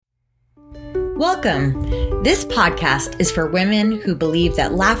Welcome. This podcast is for women who believe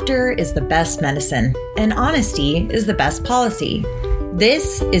that laughter is the best medicine and honesty is the best policy.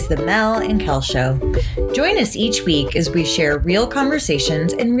 This is the Mel and Kel Show. Join us each week as we share real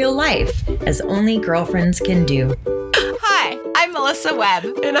conversations in real life, as only girlfriends can do. Hi, I'm Melissa Webb.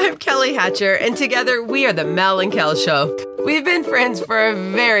 And I'm Kelly Hatcher, and together we are the Mel and Kel Show. We've been friends for a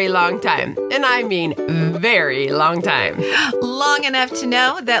very long time, and I mean very long time. Long enough to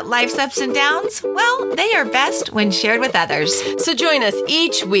know that life's ups and downs, well, they are best when shared with others. So join us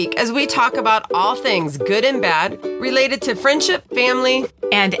each week as we talk about all things good and bad related to friendship, family,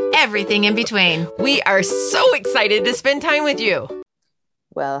 and everything in between. We are so excited to spend time with you.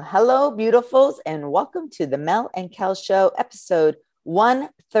 Well, hello, beautifuls, and welcome to the Mel and Kel Show, episode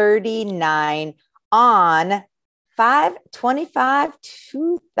 139 on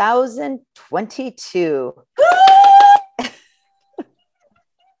 5/25/2022.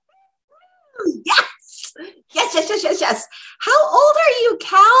 Yes. How old are you,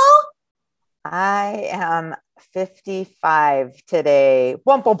 Cal? I am 55 today.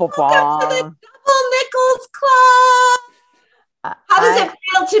 Welcome to the Double Nickels Club. How does it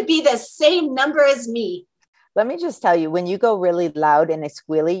feel to be the same number as me? Let me just tell you, when you go really loud and it's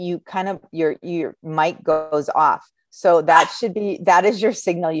squealy, you kind of, your mic goes off. So that is your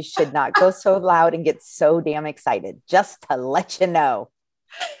signal. You should not go so loud and get so damn excited, just to let you know.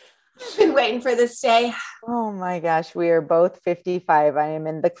 I've been waiting for this day. Oh my gosh. We are both 55. I am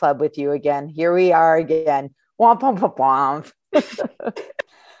in the club with you again. Here we are again. Womp, womp, womp, womp.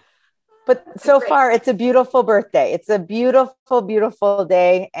 But so far, it's a beautiful birthday. It's a beautiful, beautiful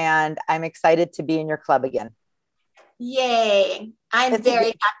day. And I'm excited to be in your club again. Yay. I'm very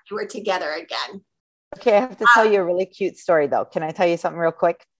happy we're together again. Okay. I have to tell you a really cute story, though. Can I tell you something real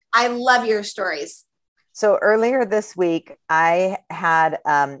quick? I love your stories. So earlier this week, I had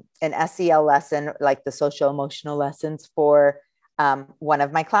an SEL lesson, like the social emotional lessons for one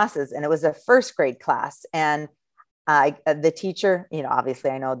of my classes. And it was a first grade class. And the teacher, obviously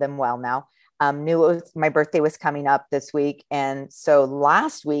I know them well now, knew my birthday was coming up this week. And so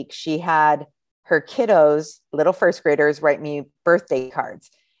last week she had her kiddos, little first graders, write me birthday cards.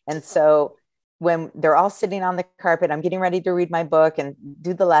 And so when they're all sitting on the carpet, I'm getting ready to read my book and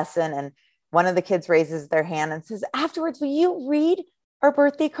do the lesson. And one of the kids raises their hand and says, afterwards, will you read our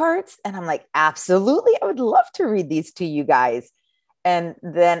birthday cards? And I'm like, absolutely. I would love to read these to you guys. And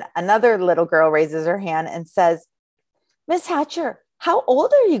then another little girl raises her hand and says, Miss Hatcher, how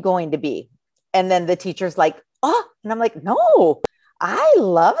old are you going to be? And then the teacher's like, oh, and I'm like, no, I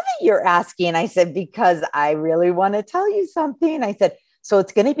love that you're asking. I said, because I really want to tell you something. I said, so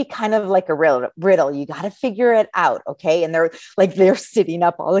it's going to be kind of like a riddle. You got to figure it out. Okay. And they're sitting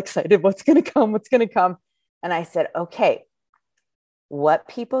up all excited. What's going to come? What's going to come? And I said, okay, what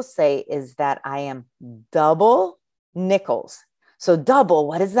people say is that I am double nickels. So double,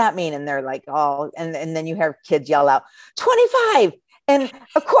 what does that mean? And they're like, oh, and then you hear kids yell out 25 and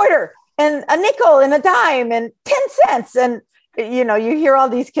a quarter and a nickel and a dime and 10 cents. And, you hear all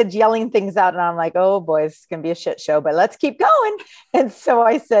these kids yelling things out. And I'm like, oh boy, this is going to be a shit show, but let's keep going. And so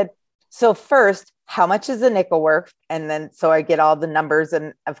I said, so first, how much is a nickel worth? And then, so I get all the numbers.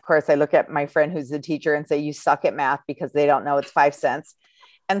 And of course I look at my friend who's the teacher and say, you suck at math because they don't know it's 5 cents.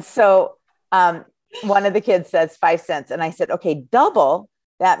 And so, one of the kids says 5 cents. And I said, okay, double,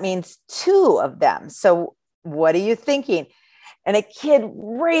 that means 2 of them. So what are you thinking? And this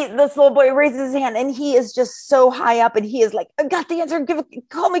little boy raises his hand and he is just so high up and he is like, I got the answer.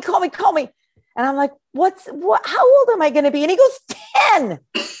 Call me. And I'm like, how old am I going to be? And he goes 10.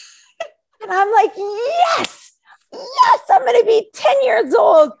 And I'm like, yes, I'm going to be 10 years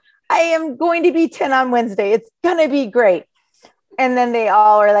old. I am going to be 10 on Wednesday. It's going to be great. And then they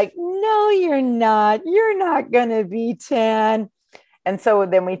all are like, no, you're not. You're not going to be 10. And so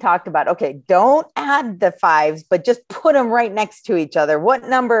then we talked about, okay, don't add the 5s, but just put them right next to each other. What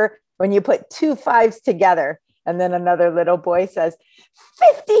number when you put 2 5s together? And then another little boy says,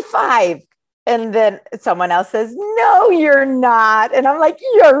 55. And then someone else says, no, you're not. And I'm like,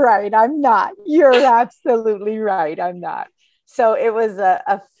 you're right. I'm not. You're absolutely right. I'm not. So it was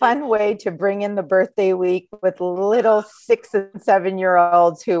a fun way to bring in the birthday week with little 6 and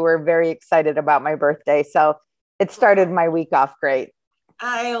 7-year-olds who were very excited about my birthday. So it started my week off great.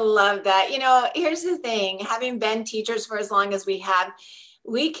 I love that. Here's the thing, having been teachers for as long as we have,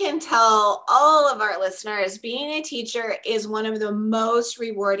 we can tell all of our listeners being a teacher is one of the most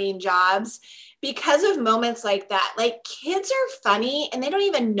rewarding jobs because of moments like that. Like, kids are funny and they don't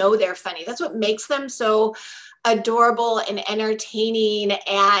even know they're funny. That's what makes them so adorable and entertaining,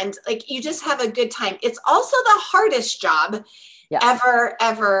 and like you just have a good time. It's also the hardest job Yes. ever,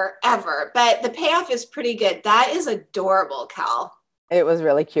 ever, ever. But the payoff is pretty good. That is adorable, Cal. It was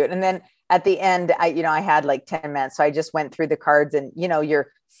really cute. And then at the end, I had like 10 minutes. So I just went through the cards and,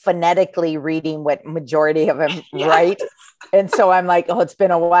 you're phonetically reading what majority of them write. And so I'm like, it's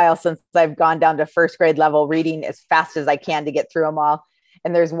been a while since I've gone down to first grade level reading as fast as I can to get through them all.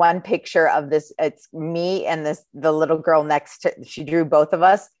 And there's one picture of this, it's me and the little girl next to, she drew both of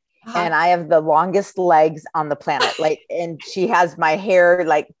us. And I have the longest legs on the planet. And she has my hair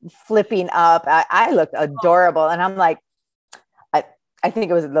like flipping up. I look adorable. And I'm like, I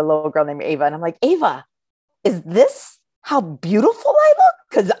think it was the little girl named Ava. And I'm like, Ava, is this how beautiful I look?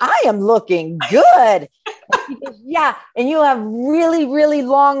 Because I am looking good. And she goes, yeah. And you have really, really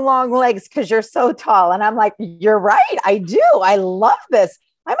long legs because you're so tall. And I'm like, you're right. I do. I love this.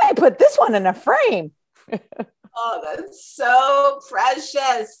 I might put this one in a frame. Oh, that's so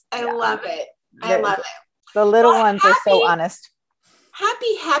precious. I love it. I love it. The little ones are so honest.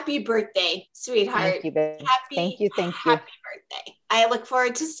 Happy birthday, sweetheart. Thank you, babe. Thank you. Happy birthday. I look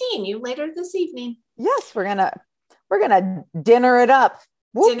forward to seeing you later this evening. Yes, we're gonna dinner it up.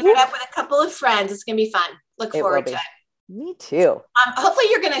 Dinner it up with a couple of friends. It's gonna be fun. Look forward to it. Me too. Hopefully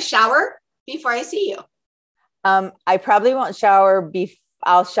you're gonna shower before I see you. I probably won't shower.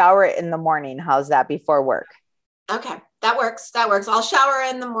 I'll shower in the morning. How's that before work? Okay, that works. I'll shower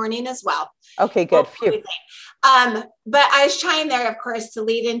in the morning as well. Okay, good. But I was trying there, of course, to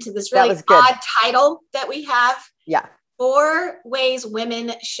lead into this really odd title that we have. Yeah. 4 ways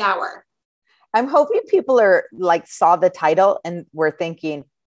women shower. I'm hoping people are saw the title and were thinking,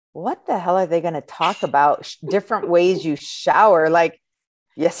 what the hell are they going to talk about? Different ways you shower. Like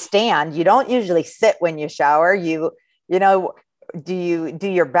you stand, you don't usually sit when you shower. Do you do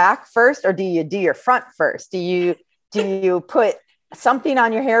your back first or do you do your front first? Do you put something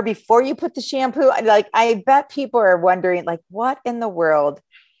on your hair before you put the shampoo? I bet people are wondering, what in the world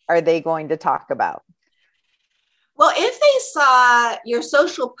are they going to talk about? Well, if they saw your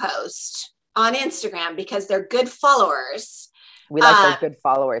social post on Instagram, because they're good followers. We like those good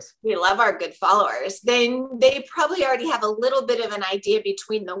followers. We love our good followers. Then they probably already have a little bit of an idea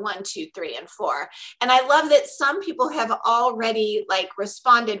between the 1, 2, 3, and 4. And I love that some people have already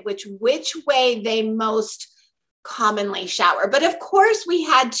responded which way they most commonly shower. But of course we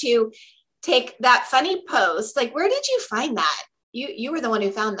had to take that funny post. Where did you find that? You were the one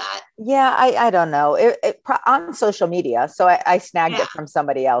who found that. Yeah, I don't know. It on social media. So I snagged it from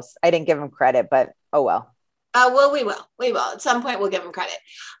somebody else. I didn't give them credit, but oh well. Well, we will. At some point, we'll give them credit.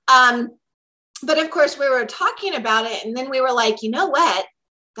 But of course, we were talking about it. And then we were like, you know what?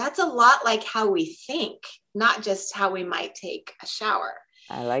 That's a lot like how we think, not just how we might take a shower.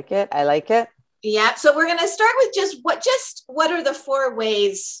 I like it. Yeah. So we're going to start with what are the 4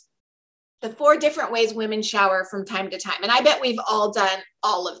 ways, the 4 different ways women shower from time to time. And I bet we've all done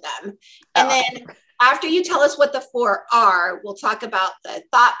all of them. And then after you tell us what the 4 are, we'll talk about the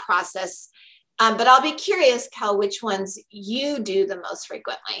thought process. But I'll be curious, Cal, which ones you do the most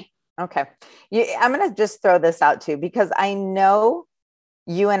frequently. Okay. I'm going to just throw this out too, because I know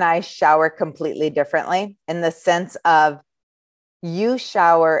you and I shower completely differently in the sense of you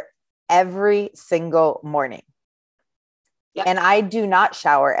shower every single morning. Yep. And I do not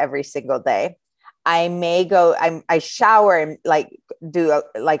shower every single day. I may go, I shower and do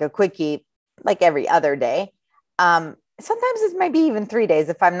a quickie every other day. Sometimes it might be even 3 days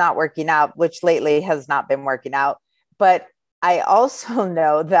if I'm not working out, which lately has not been working out. But I also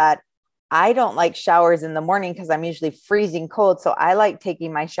know that I don't like showers in the morning because I'm usually freezing cold. So I like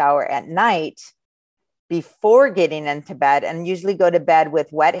taking my shower at night before getting into bed, and usually go to bed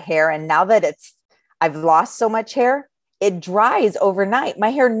with wet hair. And now that I've lost so much hair, it dries overnight.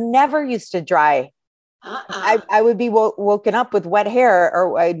 My hair never used to dry. I would be woken up with wet hair,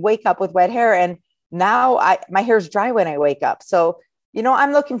 or I'd wake up with wet hair. And now my hair's dry when I wake up. So,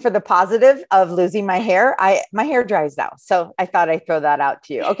 I'm looking for the positive of losing my hair. My hair dries now. So I thought I'd throw that out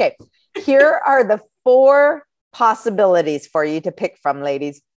to you. Okay. Here are the 4 possibilities for you to pick from,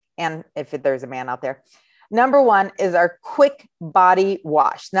 ladies. And if there's a man out there, number 1 is our quick body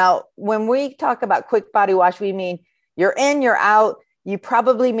wash. Now, when we talk about quick body wash, we mean you're in, you're out. You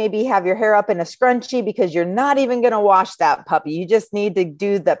probably maybe have your hair up in a scrunchie because you're not even going to wash that puppy. You just need to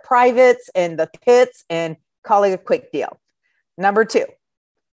do the privates and the pits and call it a quick deal. Number 2,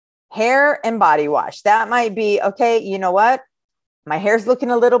 hair and body wash. That might be, okay, you know what? My hair's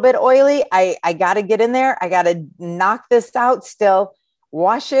looking a little bit oily. I got to get in there. I got to knock this out still,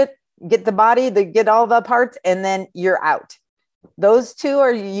 wash it, get the body, get all the parts, and then you're out. Those 2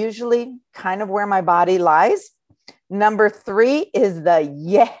 are usually kind of where my body lies. Number 3 is the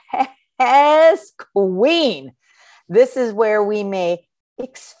yes queen. This is where we may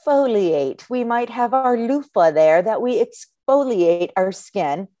exfoliate. We might have our loofah there that we exfoliate our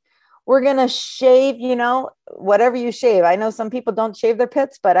skin. We're going to shave, whatever you shave. I know some people don't shave their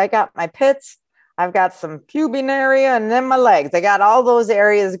pits, but I got my pits. I've got some pubic area and then my legs. I got all those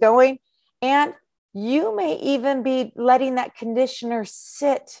areas going. And you may even be letting that conditioner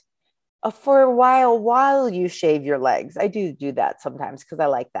sit for a while you shave your legs. I do that sometimes because I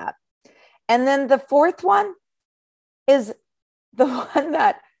like that. And then the fourth one is the one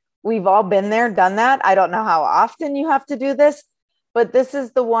that we've all been there, done that. I don't know how often you have to do this, but this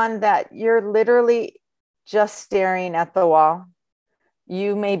is the one that you're literally just staring at the wall.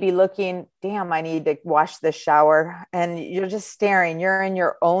 You may be looking, damn, I need to wash the shower. And you're just staring. You're in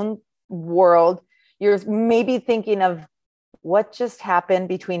your own world. You're maybe thinking of what just happened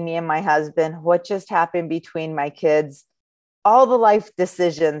between me and my husband, what just happened between my kids, all the life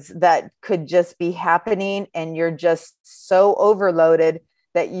decisions that could just be happening. And you're just so overloaded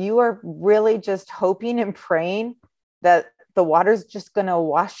that you are really just hoping and praying that the water's just going to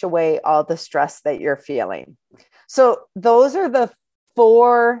wash away all the stress that you're feeling. So those are the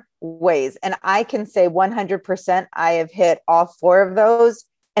 4 ways. And I can say 100% I have hit all 4 of those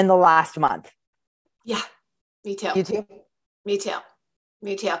in the last month. Yeah, me too. You too? Me too.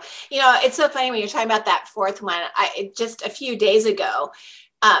 It's so funny when you're talking about that 4th one. Just a few days ago,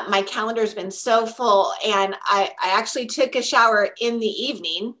 my calendar's been so full, and I actually took a shower in the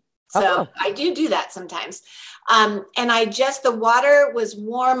evening. So I do that sometimes. And the water was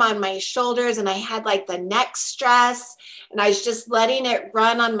warm on my shoulders, and I had like the neck stress, and I was just letting it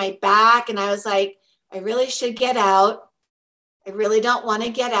run on my back. And I was like, I really should get out. I really don't want to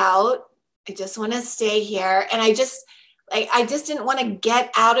get out. I just want to stay here. And I just didn't want to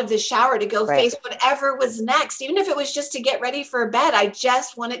get out of the shower to go face whatever was next. Even if it was just to get ready for bed, I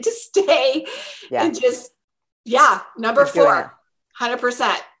just wanted to stay and number 4,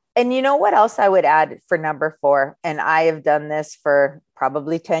 100%. And you know what else I would add for number 4? And I have done this for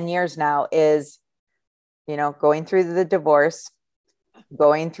probably 10 years now is, going through the divorce,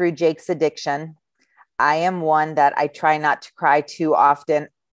 going through Jake's addiction. I am one that I try not to cry too often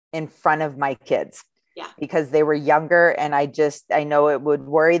in front of my kids. Yeah. Because they were younger and I know it would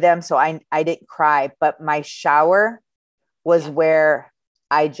worry them. So I didn't cry, but my shower was where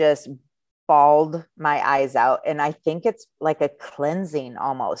I just bawled my eyes out. And I think it's like a cleansing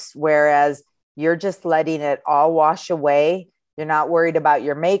almost, whereas you're just letting it all wash away. You're not worried about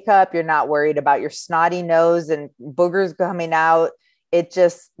your makeup. You're not worried about your snotty nose and boogers coming out.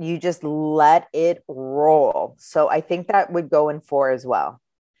 You just let it roll. So I think that would go in 4 as well.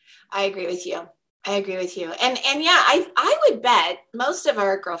 I agree with you. And yeah, I would bet most of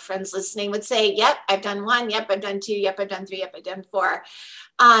our girlfriends listening would say, yep, I've done 1. Yep, I've done 2. Yep, I've done 3. Yep, I've done 4.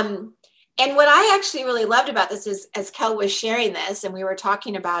 And what I actually really loved about this is, as Kel was sharing this and we were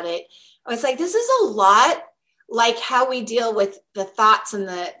talking about it, I was like, this is a lot like how we deal with the thoughts and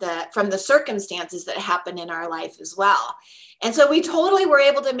the from the circumstances that happen in our life as well. And so we totally were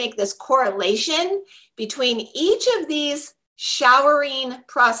able to make this correlation between each of these showering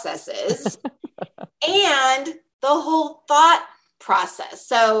processes and the whole thought process.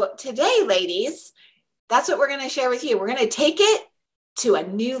 So today, ladies, that's what we're going to share with you. We're going to take it to a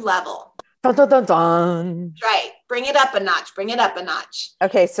new level. Dun, dun, dun, dun. Right. Bring it up a notch.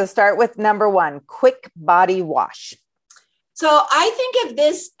 Okay. So start with number 1, quick body wash. So I think of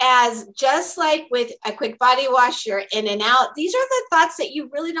this as just like with a quick body wash, you're in and out. These are the thoughts that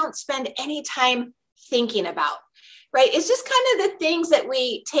you really don't spend any time thinking about, right? It's just kind of the things that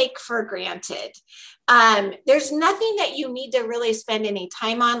we take for granted. There's nothing that you need to really spend any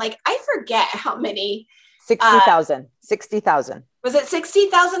time on. Like I forget how many. 60,000. Was it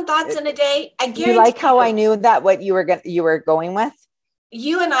 60,000 thoughts in a day? I guarantee. You like how I knew that what you were going with?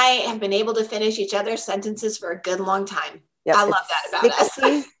 You and I have been able to finish each other's sentences for a good long time. Yep, I love that about 60,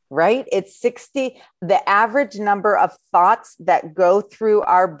 us. Right? It's 60. The average number of thoughts that go through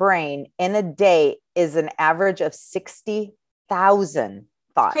our brain in a day is an average of 60,000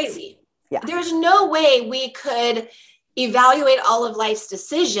 thoughts. Crazy. Yeah. There's no way we could evaluate all of life's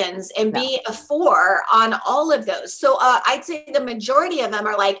decisions and be a 4 on all of those. So I'd say the majority of them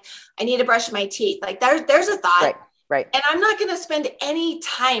are like, I need to brush my teeth. Like there's a thought. Right. And I'm not going to spend any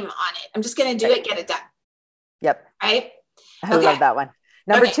time on it. I'm just going to do it, get it done. Yep. Right. I love that one.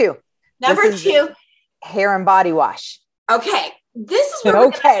 Number 2. Number 2. Hair and body wash. Okay. This is where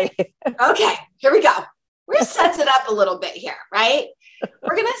okay, here we go. We're going to suds it up a little bit here, right?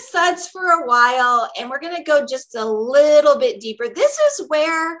 We're going to suds for a while and we're going to go just a little bit deeper. This is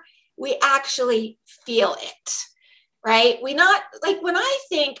where we actually feel it. right? We not like when I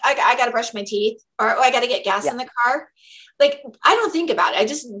think I got to brush my teeth or I got to get gas in the car, like I don't think about it. I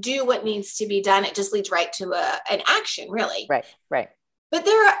just do what needs to be done. It just leads right to an action, really. Right, right. But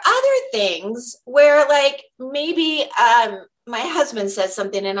there are other things where like maybe my husband says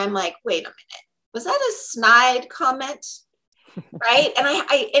something and I'm like, wait a minute, was that a snide comment? Right. And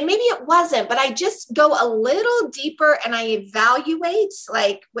and maybe it wasn't, but I just go a little deeper and I evaluate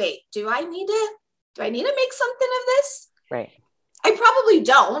like, wait, do I need to make something of this? Right. I probably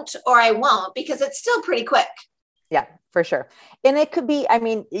don't, or I won't, because it's still pretty quick. Yeah, for sure. And it could be, I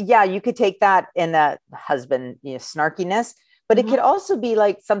mean, yeah, you could take that in a husband, snarkiness, but it could also be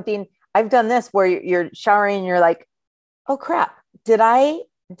like something, I've done this where you're showering and you're like, oh crap, did I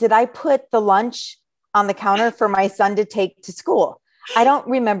put the lunch on the counter for my son to take to school? I don't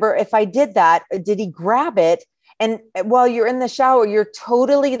remember if I did that. Did he grab it? And while you're in the shower, you're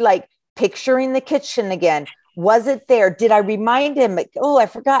totally like picturing the kitchen again. Was it there? Did I remind him? Oh, I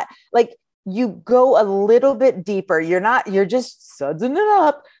forgot. Like you go a little bit deeper. You're just sudsing it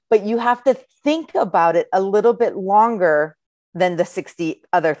up, but you have to think about it a little bit longer than the 60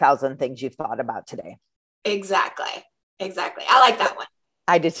 other thousand things you've thought about today. Exactly. I like that one.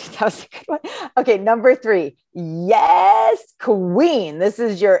 I did. That was a good one. Okay. Number 3. Yes, queen. This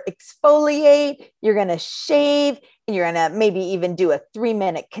is your exfoliate. You're going to shave and you're going to maybe even do a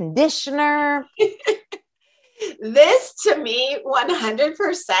 3-minute conditioner. This to me,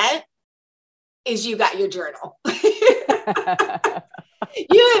 100% is you got your journal.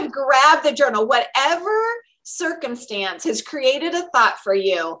 You have grabbed the journal, whatever circumstance has created a thought for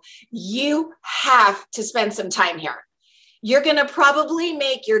you, you have to spend some time here. You're going to probably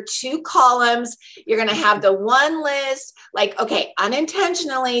make your 2 columns. You're going to have the one list, like, okay,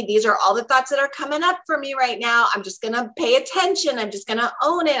 unintentionally, these are all the thoughts that are coming up for me right now. I'm just going to pay attention. I'm just going to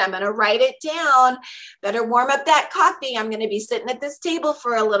own it. I'm going to write it down. Better warm up that coffee. I'm going to be sitting at this table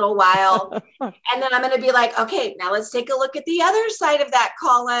for a little while. And then I'm going to be like, okay, now let's take a look at the other side of that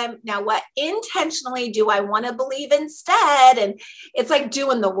column. Now, what intentionally do I want to believe instead? And it's like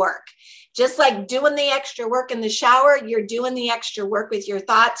doing the work. Just like doing the extra work in the shower, you're doing the extra work with your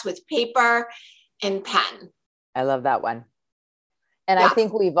thoughts, with paper and pen. I love that one. And I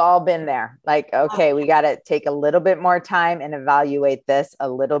think we've all been there. Like, okay, we got to take a little bit more time and evaluate this a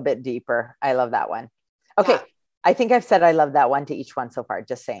little bit deeper. I love that one. Okay. Yeah. I think I've said I love that one to each one so far,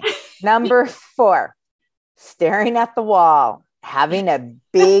 just saying. Number 4, staring at the wall, having a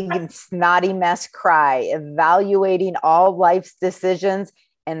big and snotty mess cry, evaluating all life's decisions,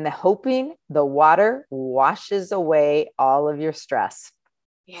 and hoping the water washes away all of your stress.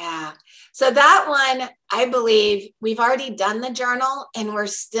 Yeah. So that one, I believe we've already done the journal and we're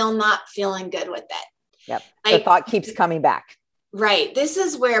still not feeling good with it. Yep. Like, the thought keeps coming back. Right. This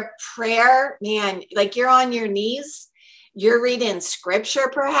is where prayer, man, like you're on your knees, you're reading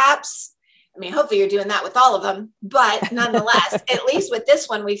scripture, perhaps. I mean, hopefully you're doing that with all of them, but nonetheless, at least with this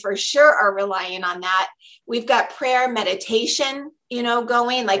one, we for sure are relying on that. We've got prayer, meditation,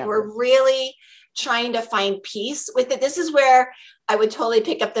 going, like we're really trying to find peace with it. This is where I would totally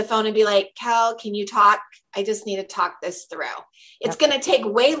pick up the phone and be like, Cal, can you talk? I just need to talk this through. It's going to take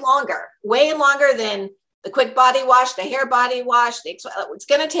way longer than the quick body wash, the hair body wash. It's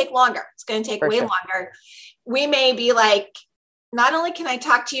going to take longer. It's going to take way longer. We may be like, not only can I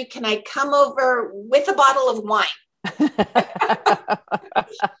talk to you, can I come over with a bottle of wine?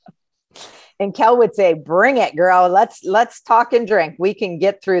 And Kel would say, bring it, girl. Let's talk and drink. We can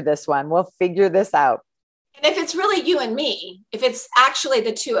get through this one. We'll figure this out. And if it's really you and me, if it's actually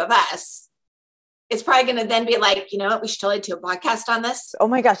the 2 of us, it's probably going to then be like, you know what, we should totally do a podcast on this. Oh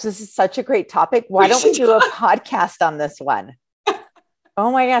my gosh, this is such a great topic. Why don't we do a podcast on this one?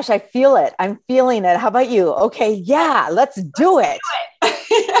 Oh my gosh, I feel it. I'm feeling it. How about you? Okay, yeah, let's do it.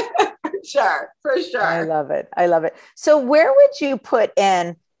 For sure. I love it. So where would you put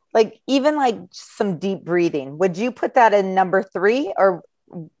in, like, even like some deep breathing? Would you put that in number 3 or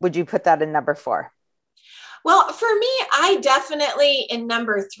would you put that in number 4? Well, for me, I definitely in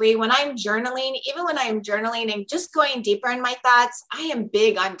number 3, when I'm journaling, even when I'm journaling and just going deeper in my thoughts, I am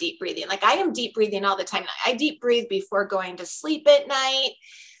big on deep breathing. Like I am deep breathing all the time. I deep breathe before going to sleep at night.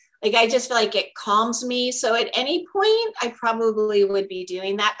 Like I just feel like it calms me. So at any point, I probably would be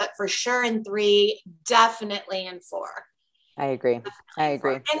doing that, but for sure in 3, definitely in 4. I agree.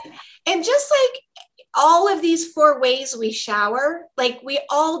 And just like all of these 4 ways we shower, like we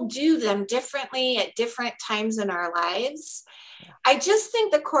all do them differently at different times in our lives. Yeah. I just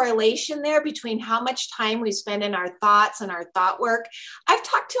think the correlation there between how much time we spend in our thoughts and our thought work. I've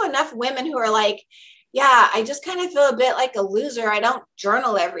talked to enough women who are like, yeah, I just kind of feel a bit like a loser. I don't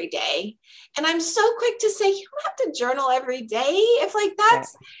journal every day. And I'm so quick to say, you don't have to journal every day. If like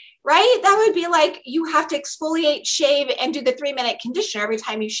that's right, that would be like you have to exfoliate, shave, and do the 3-minute conditioner every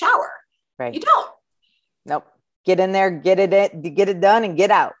time you shower. Right. You don't. Nope. Get in there, get it done and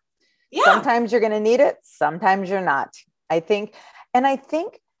get out. Yeah. Sometimes you're going to need it. Sometimes you're not. I think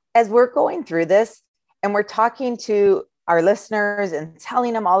as we're going through this and we're talking to our listeners and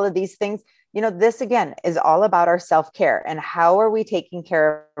telling them all of these things, this again is all about our self-care and how are we taking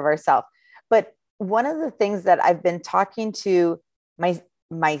care of ourselves. But one of the things that I've been talking to my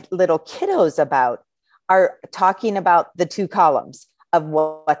little kiddos about are talking about the 2 columns of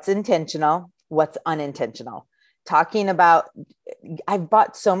what's intentional, what's unintentional. Talking about, I've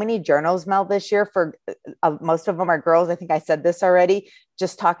bought so many journals, Mel, this year for most of them are girls. I think I said this already,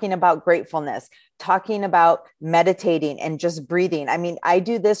 just talking about gratefulness, talking about meditating and just breathing. I mean, I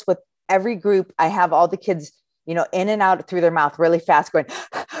do this with every group. I have all the kids, in and out through their mouth really fast going,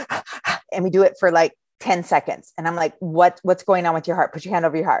 and we do it for like 10 seconds. And I'm like, what's going on with your heart? Put your hand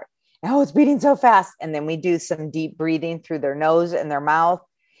over your heart. Oh, it's beating so fast. And then we do some deep breathing through their nose and their mouth.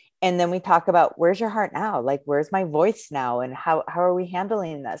 And then we talk about where's your heart now? Like, where's my voice now? And how are we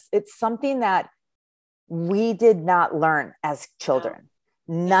handling this? It's something that we did not learn as children.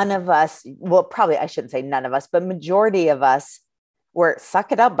 None of us, well, probably I shouldn't say none of us, but majority of us were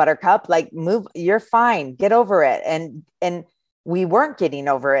suck it up, buttercup, like move, you're fine, get over it. And we weren't getting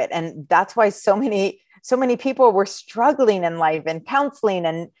over it. And that's why so many people were struggling in life and counseling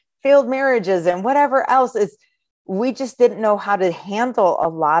and failed marriages and whatever else is. We just didn't know how to handle a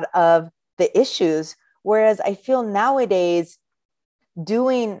lot of the issues. Whereas I feel nowadays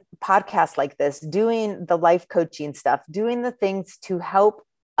doing podcasts like this, doing the life coaching stuff, doing the things to help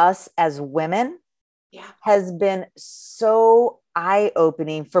us as women has been so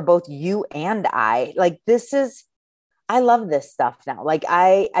eye-opening for both you and I. Like I love this stuff now. Like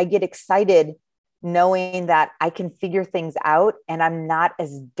I get excited knowing that I can figure things out and I'm not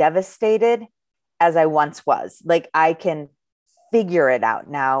as devastated as I once was. Like I can figure it out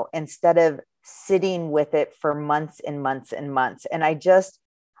now instead of sitting with it for months and months and months. And I just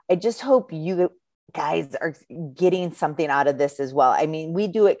hope you guys are getting something out of this as well. I mean, we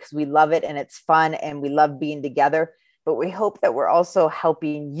do it because we love it and it's fun and we love being together, but we hope that we're also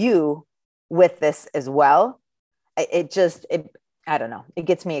helping you with this as well. I don't know. It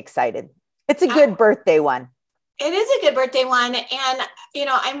gets me excited. It's a good birthday one. It is a good birthday one. And,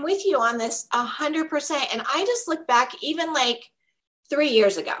 I'm with you on this 100%. And I just look back even like 3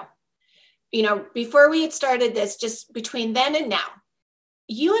 years ago, before we had started this, just between then and now,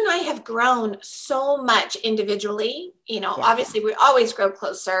 you and I have grown so much individually. Obviously we always grow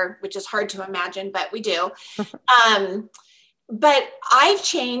closer, which is hard to imagine, but we do. But I've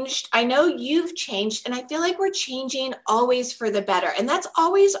changed. I know you've changed. And I feel like we're changing always for the better. And that's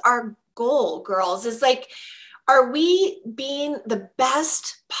always our goal, girls, is like, are we being the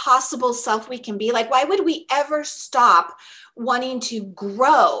best possible self we can be? Like, why would we ever stop wanting to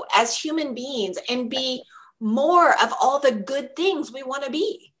grow as human beings and be more of all the good things we want to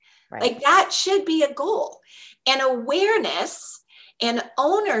be? Right. Like that should be a goal. And awareness and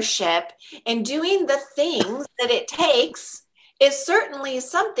ownership and doing the things that it takes is certainly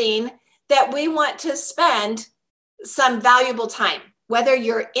something that we want to spend some valuable time, whether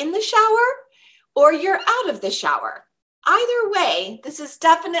you're in the shower or you're out of the shower. Either way, this is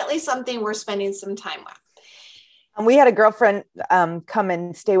definitely something we're spending some time with. And we had a girlfriend come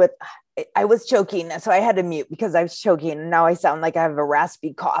and stay with, I was choking, so I had to mute because I was choking. And now I sound like I have a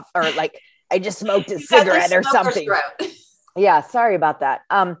raspy cough or like I just smoked a cigarette or something. Yeah, sorry about that.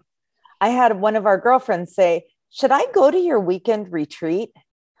 I had one of our girlfriends say, should I go to your weekend retreat?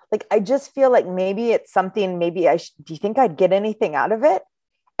 Like, I just feel like maybe it's something, do you think I'd get anything out of it?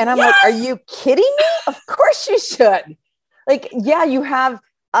 And I'm like, are you kidding me? Of course you should. Like, yeah, you have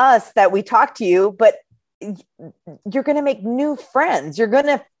us that we talk to you, but you're going to make new friends. You're going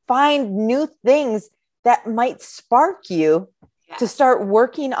to find new things that might spark you to start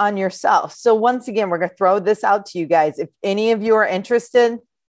working on yourself. So once again, we're going to throw this out to you guys. If any of you are interested,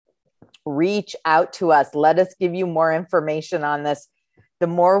 reach out to us. Let us give you more information on this. The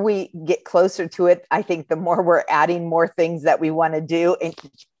more we get closer to it, I think the more we're adding more things that we want to do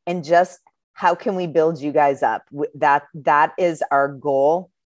and just how can we build you guys up? That is our goal,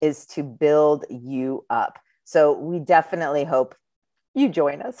 is to build you up. So we definitely hope you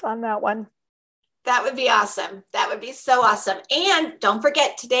join us on that one. That would be awesome. That would be so awesome. And don't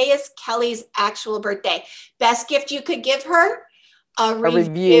forget, today is Kelly's actual birthday. Best gift you could give her, a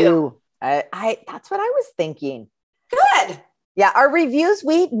review. That's what I was thinking. Good. Yeah, our reviews,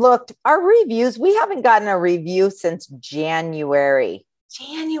 we haven't gotten a review since January.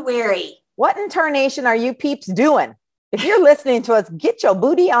 What in tarnation are you peeps doing? If you're listening to us, get your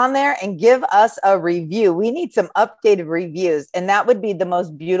booty on there and give us a review. We need some updated reviews, and that would be the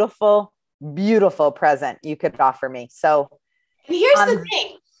most beautiful, beautiful present you could offer me. So and here's the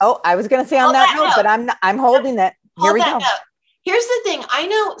thing. Oh, I was going to say on that note, but I'm holding it. Here we go. Here's the thing. I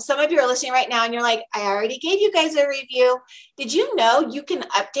know some of you are listening right now and you're like, I already gave you guys a review. Did you know you can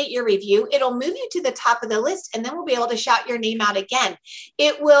update your review? It'll move you to the top of the list and then we'll be able to shout your name out again.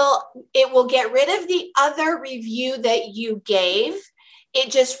 It will get rid of the other review that you gave.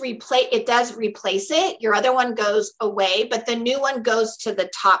 It does replace it. Your other one goes away, but the new one goes to the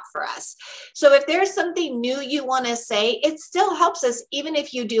top for us. So if there's something new you want to say, it still helps us even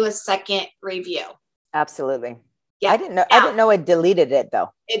if you do a second review. Absolutely. Yeah. I didn't know it deleted it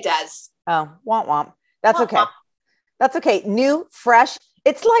though. It does. Oh, womp womp. That's okay. That's okay. New, fresh.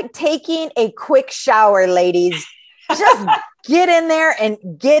 It's like taking a quick shower, ladies. Just get in there and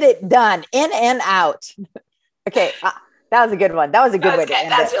get it done, in and out. Okay. That was a good one. That was a good way to end it.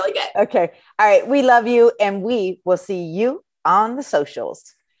 That's really good. Okay. All right. We love you and we will see you on the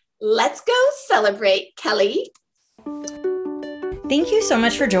socials. Let's go celebrate, Kelly. Thank you so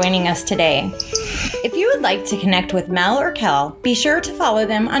much for joining us today. If you would like to connect with Mel or Kel, be sure to follow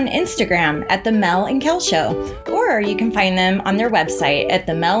them on Instagram at The Mel and Kel Show, or you can find them on their website at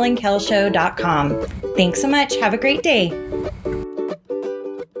themelandkelshow.com. Thanks so much. Have a great day.